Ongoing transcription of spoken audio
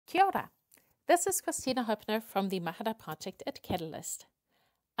Kia ora. This is Kristina Hoeppner from the Mahara Project at Catalyst.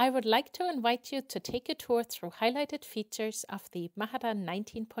 I would like to invite you to take a tour through highlighted features of the Mahara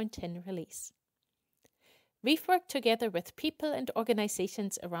 19.10 release. We've worked together with people and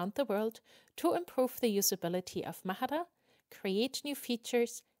organizations around the world to improve the usability of Mahara, create new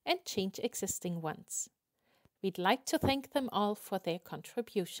features, and change existing ones. We'd like to thank them all for their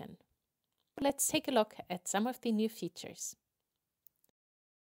contribution. Let's take a look at some of the new features.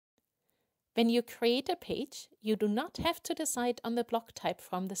 When you create a page, you do not have to decide on the block type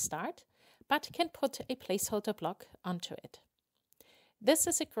from the start, but can put a placeholder block onto it. This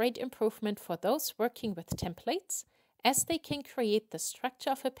is a great improvement for those working with templates, as they can create the structure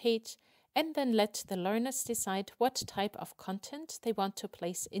of a page and then let the learners decide what type of content they want to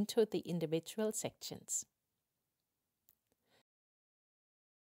place into the individual sections.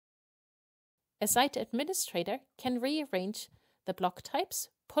 A site administrator can rearrange the block types,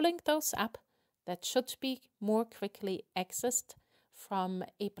 pulling those up that should be more quickly accessed from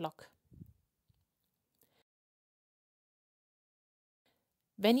a block.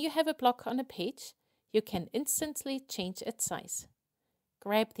 When you have a block on a page, you can instantly change its size.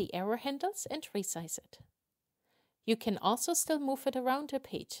 Grab the arrow handles and resize it. You can also still move it around a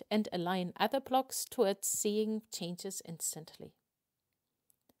page and align other blocks towards seeing changes instantly.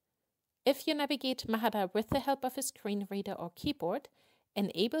 If you navigate Mahara with the help of a screen reader or keyboard,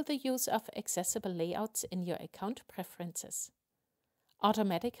 enable the use of accessible layouts in your account preferences.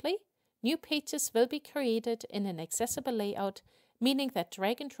 Automatically, new pages will be created in an accessible layout, meaning that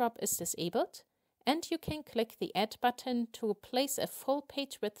drag and drop is disabled, and you can click the Add button to place a full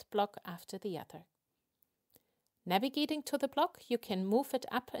page width block after the other. Navigating to the block, you can move it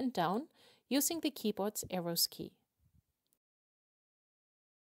up and down using the keyboard's arrows key.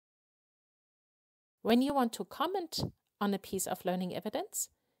 When you want to comment on a piece of learning evidence,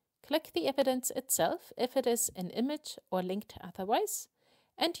 click the evidence itself if it is an image or linked otherwise,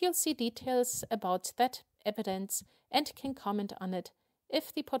 and you'll see details about that evidence and can comment on it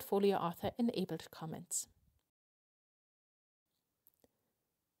if the portfolio author enabled comments.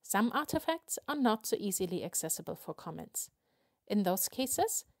 Some artifacts are not so easily accessible for comments. In those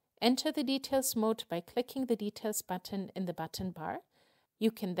cases, enter the Details mode by clicking the Details button in the button bar. You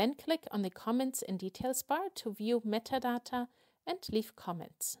can then click on the Comments and Details bar to view metadata and leave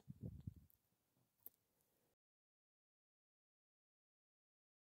comments.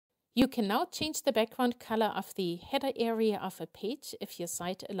 You can now change the background color of the header area of a page if your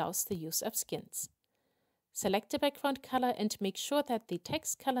site allows the use of skins. Select the background color and make sure that the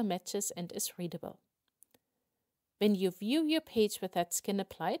text color matches and is readable. When you view your page with that skin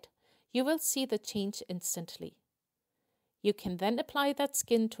applied, you will see the change instantly. You can then apply that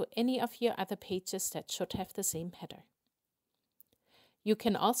skin to any of your other pages that should have the same header. You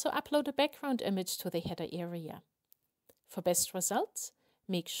can also upload a background image to the header area. For best results,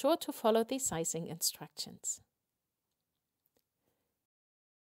 make sure to follow the sizing instructions.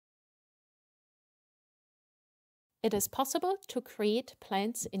 It is possible to create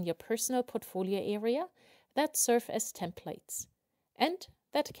plans in your personal portfolio area that serve as templates and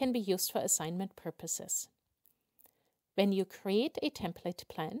that can be used for assignment purposes. When you create a template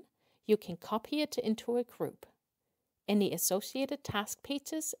plan, you can copy it into a group. Any associated task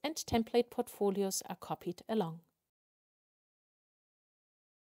pages and template portfolios are copied along.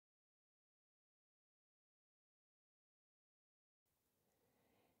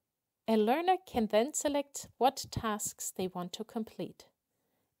 A learner can then select what tasks they want to complete.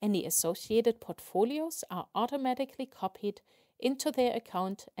 Any associated portfolios are automatically copied into their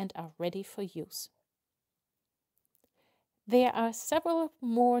account and are ready for use. There are several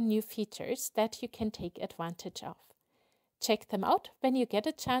more new features that you can take advantage of. Check them out when you get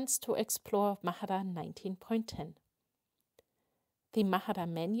a chance to explore Mahara 19.10. The Mahara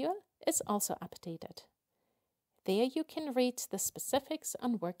manual is also updated. There you can read the specifics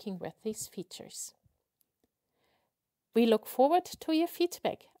on working with these features. We look forward to your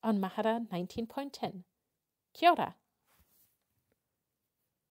feedback on Mahara 19.10. Kia ora.